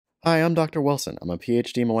Hi, I'm Dr. Wilson. I'm a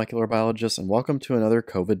PhD molecular biologist, and welcome to another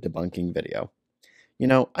COVID debunking video.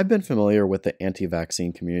 I've been familiar with the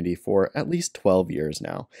anti-vaccine community for at least 12 years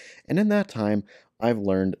now, and in that time, I've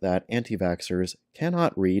learned that anti-vaxxers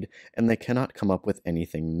cannot read and they cannot come up with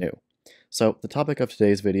anything new. So, the topic of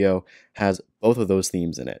today's video has both of those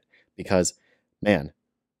themes in it, because, man,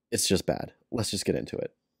 it's just bad. Let's just get into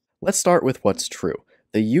it. Let's start with what's true.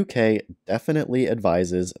 The UK definitely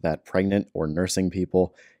advises that pregnant or nursing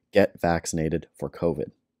people get vaccinated for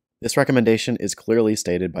COVID. This recommendation is clearly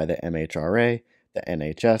stated by the MHRA, the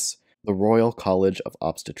NHS, the Royal College of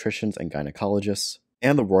Obstetricians and Gynecologists,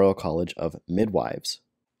 and the Royal College of Midwives.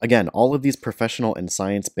 Again, all of these professional and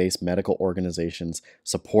science-based medical organizations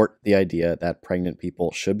support the idea that pregnant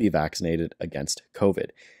people should be vaccinated against COVID.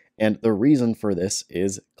 And the reason for this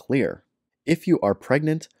is clear. If you are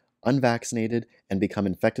pregnant, unvaccinated, and become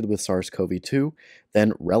infected with SARS-CoV-2,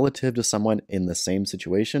 then relative to someone in the same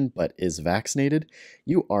situation but is vaccinated,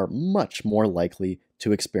 you are much more likely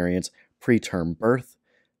to experience preterm birth,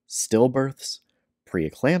 stillbirths,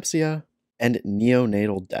 preeclampsia, and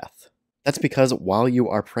neonatal death. That's because while you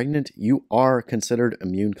are pregnant, you are considered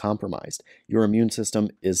immune compromised. Your immune system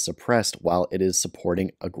is suppressed while it is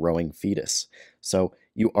supporting a growing fetus. So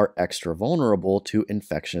you are extra vulnerable to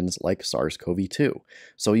infections like SARS-CoV-2.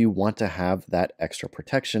 So you want to have that extra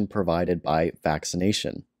protection provided by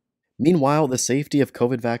vaccination. Meanwhile, the safety of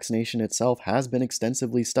COVID vaccination itself has been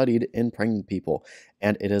extensively studied in pregnant people,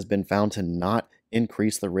 and it has been found to not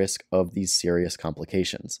increase the risk of these serious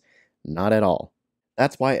complications. Not at all.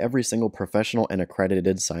 That's why every single professional and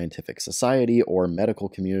accredited scientific society or medical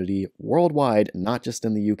community worldwide, not just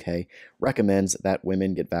in the UK, recommends that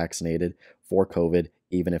women get vaccinated for COVID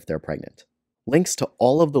even if they're pregnant. Links to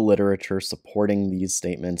all of the literature supporting these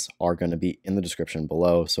statements are going to be in the description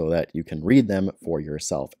below so that you can read them for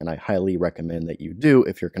yourself. And I highly recommend that you do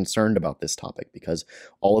if you're concerned about this topic, because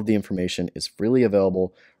all of the information is freely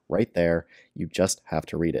available right there. You just have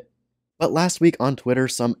to read it. But last week on Twitter,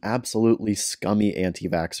 some absolutely scummy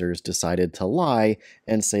anti-vaxxers decided to lie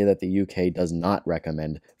and say that the UK does not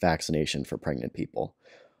recommend vaccination for pregnant people.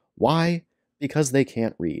 Why? Because they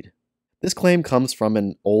can't read. This claim comes from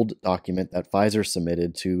an old document that Pfizer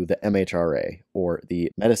submitted to the MHRA, or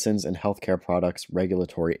the Medicines and Healthcare Products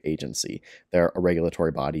Regulatory Agency. They're a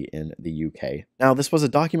regulatory body in the UK. Now, this was a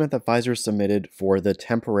document that Pfizer submitted for the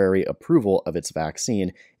temporary approval of its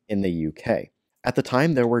vaccine in the UK. At the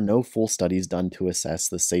time, there were no full studies done to assess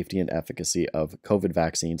the safety and efficacy of COVID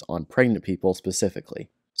vaccines on pregnant people specifically.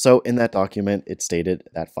 So in that document, it stated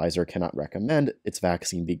that Pfizer cannot recommend its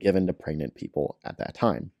vaccine be given to pregnant people at that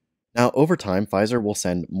time. Now, over time, Pfizer will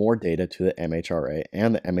send more data to the MHRA,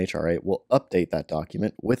 and the MHRA will update that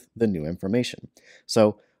document with the new information.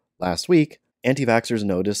 So last week, anti-vaxxers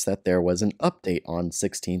noticed that there was an update on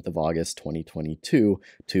 16th of August 2022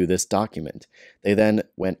 to this document. They then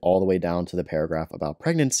went all the way down to the paragraph about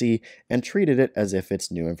pregnancy and treated it as if it's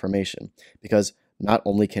new information, because not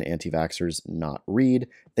only can anti-vaxxers not read,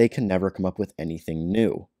 they can never come up with anything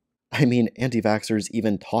new. I mean, anti-vaxxers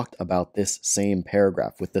even talked about this same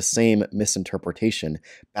paragraph with the same misinterpretation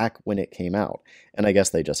back when it came out, and I guess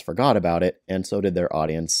they just forgot about it, and so did their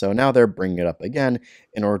audience, so now they're bringing it up again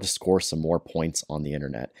in order to score some more points on the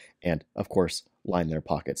internet, and, of course, line their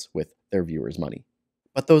pockets with their viewers' money.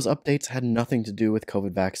 But those updates had nothing to do with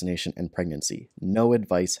COVID vaccination and pregnancy. No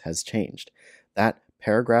advice has changed. That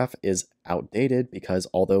paragraph is outdated because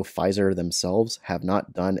although Pfizer themselves have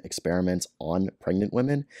not done experiments on pregnant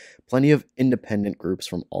women, plenty of independent groups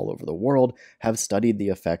from all over the world have studied the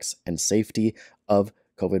effects and safety of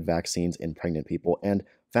COVID vaccines in pregnant people and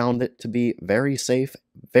found it to be very safe,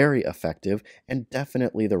 very effective, and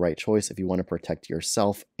definitely the right choice if you want to protect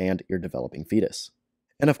yourself and your developing fetus.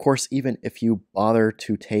 And of course, even if you bother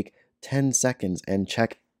to take 10 seconds and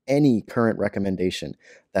check any current recommendation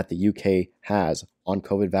that the UK has on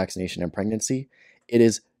COVID vaccination and pregnancy, it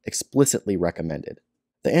is explicitly recommended.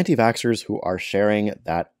 The anti-vaxxers who are sharing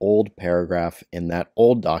that old paragraph in that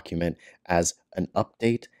old document as an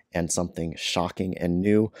update and something shocking and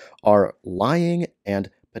new are lying and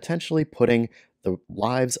potentially putting the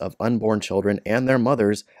lives of unborn children and their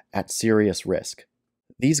mothers at serious risk.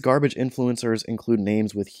 These garbage influencers include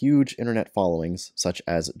names with huge internet followings, such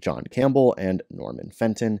as John Campbell and Norman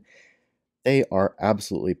Fenton. They are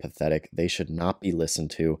absolutely pathetic. They should not be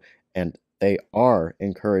listened to, and they are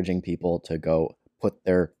encouraging people to go put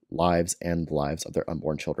their lives and the lives of their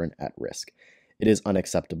unborn children at risk. It is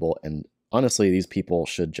unacceptable, and honestly, these people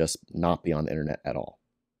should just not be on the internet at all.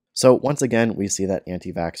 So once again, we see that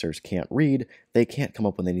anti-vaxxers can't read, they can't come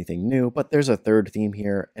up with anything new, but there's a third theme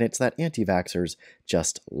here, and it's that anti-vaxxers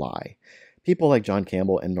just lie. People like John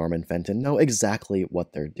Campbell and Norman Fenton know exactly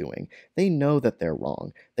what they're doing. They know that they're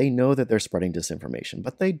wrong. They know that they're spreading disinformation,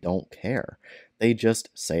 but they don't care. They just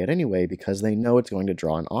say it anyway because they know it's going to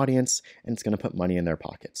draw an audience and it's going to put money in their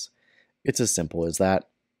pockets. It's as simple as that.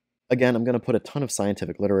 Again, I'm going to put a ton of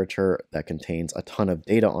scientific literature that contains a ton of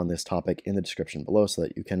data on this topic in the description below so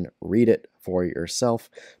that you can read it for yourself.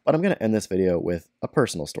 But I'm going to end this video with a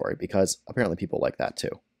personal story because apparently people like that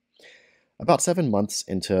too. About 7 months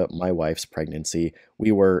into my wife's pregnancy,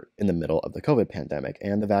 we were in the middle of the COVID pandemic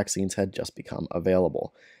and the vaccines had just become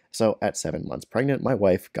available. So at 7 months pregnant, my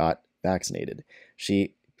wife got vaccinated.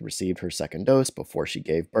 She received her second dose before she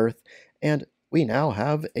gave birth, and we now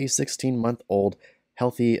have a 16-month-old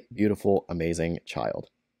healthy, beautiful, amazing child.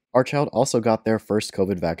 Our child also got their first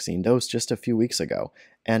COVID vaccine dose just a few weeks ago,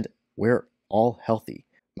 and we're all healthy.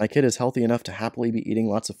 My kid is healthy enough to happily be eating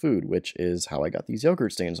lots of food, which is how I got these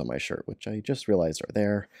yogurt stains on my shirt, which I just realized are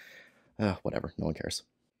there. Whatever, no one cares.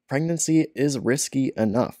 Pregnancy is risky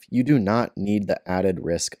enough. You do not need the added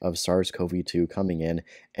risk of SARS-CoV-2 coming in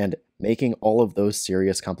and making all of those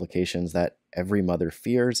serious complications that every mother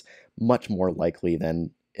fears much more likely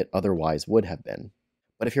than it otherwise would have been.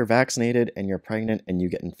 But if you're vaccinated and you're pregnant and you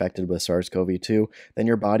get infected with SARS-CoV-2, then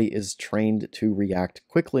your body is trained to react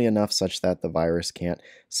quickly enough such that the virus can't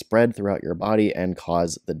spread throughout your body and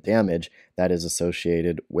cause the damage that is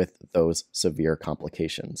associated with those severe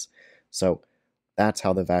complications. So that's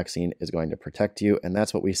how the vaccine is going to protect you, and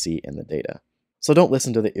that's what we see in the data. So don't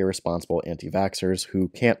listen to the irresponsible anti-vaxxers who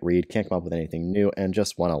can't read, can't come up with anything new, and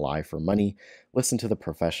just want to lie for money. Listen to the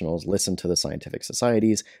professionals, listen to the scientific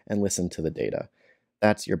societies, and listen to the data.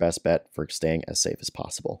 That's your best bet for staying as safe as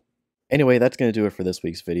possible. Anyway, that's going to do it for this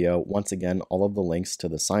week's video. Once again, all of the links to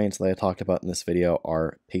the science that I talked about in this video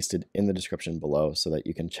are pasted in the description below so that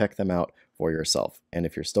you can check them out for yourself. And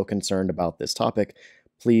if you're still concerned about this topic,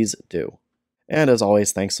 please do. And as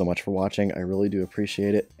always, thanks so much for watching. I really do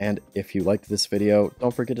appreciate it. And if you liked this video,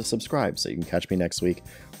 don't forget to subscribe so you can catch me next week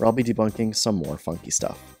where I'll be debunking some more funky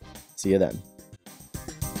stuff. See you then.